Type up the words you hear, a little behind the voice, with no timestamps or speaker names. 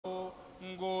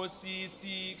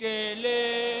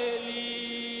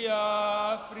Ngosikeleli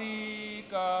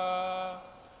Afrika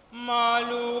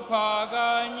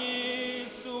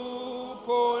maluphakanyiswa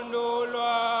uphondo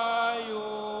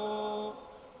lwayo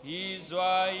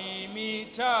izwa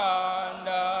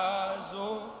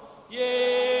imithandazo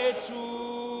yethu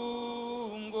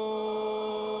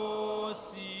Nkosi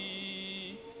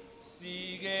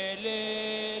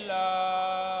sikelela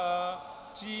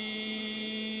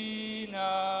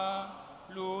thina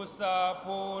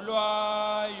lusapho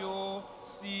lwayo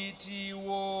sithi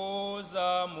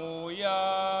woza moya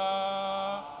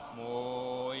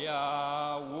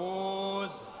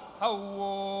woza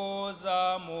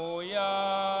hawoza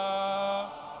moya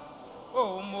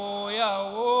oh moya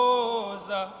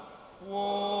woza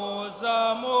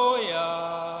moya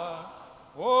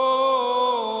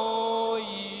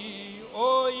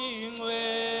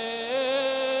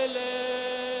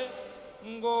ingcwele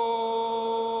Nkosi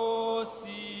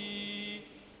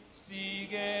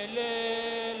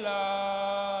sikelela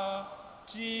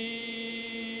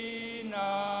thina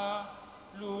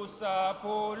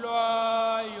lusapho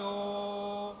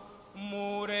lwayo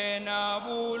murena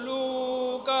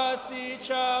buluka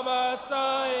sichaba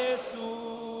sa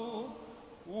Yesu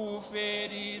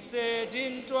ufedise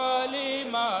dintwali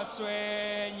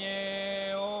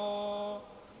matswenyeo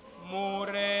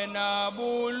murena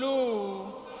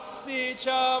bulu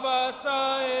sichaba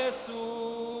sa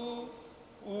Yesu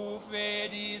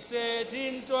ufedise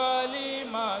dintwali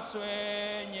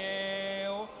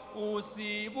matswenyeo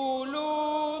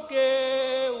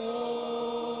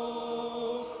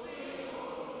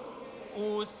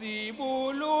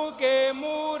usibuluke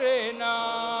murena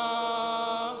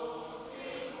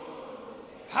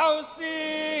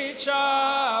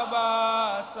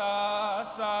hausichaba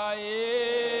sa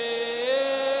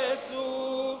Yesu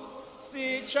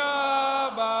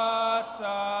sichaba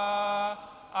sa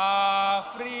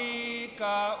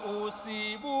Afrika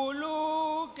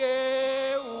usibuluke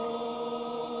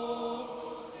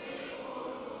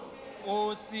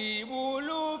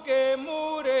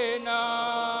murena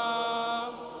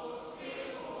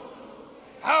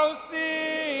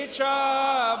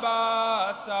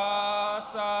hausichaba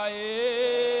sa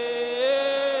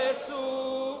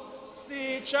Yesu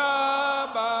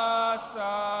sichaba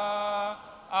sa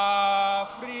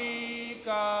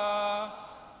Afrika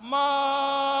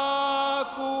makube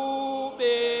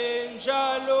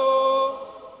njalo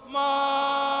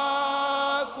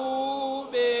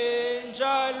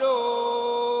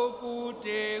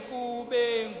kute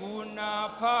kube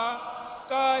ngunapha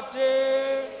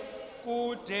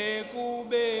kute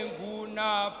kube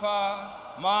ngunapha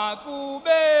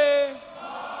makube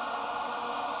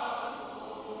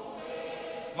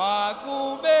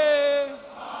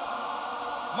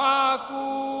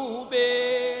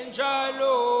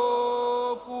njalo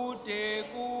kute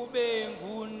kube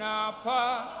ngunapha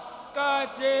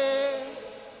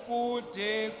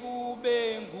kute kube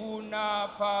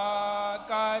ngunapha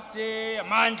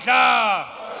mandla.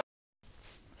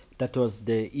 That was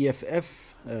the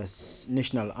EFF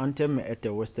national anthem at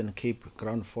the Western Cape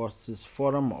Ground Forces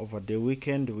Forum over the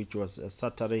weekend, which was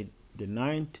Saturday the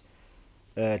 9th,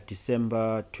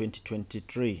 December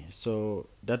 2023. So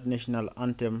that national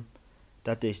anthem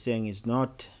that they sang is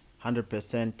not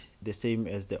 100% the same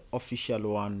as the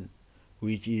official one,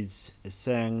 which is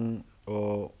sang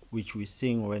or which we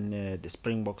sing when the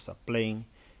Springboks are playing,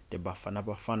 the Bafana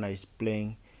Bafana is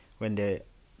playing, when the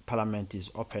parliament is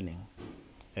opening.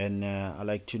 And I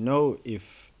like to know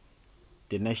if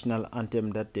the national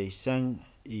anthem that they sang,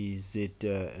 is it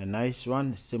a nice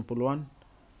one, simple one,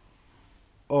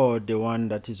 or the one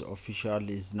that is official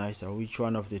is nicer? Which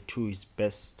one of the two is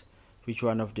best? Which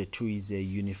one of the two is a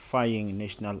unifying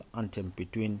national anthem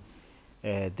between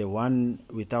the one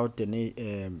without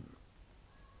the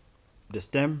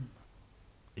stem?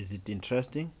 Is it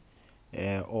interesting?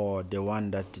 Or the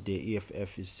one that the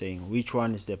EFF is saying? Which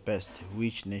one is the best?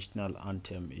 Which national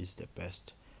anthem is the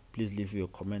best? Please leave your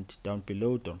comment down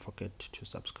below. Don't forget to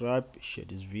subscribe, share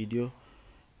this video,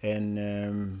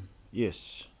 and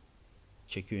yes,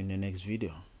 check you in the next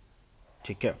video.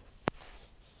 Take care.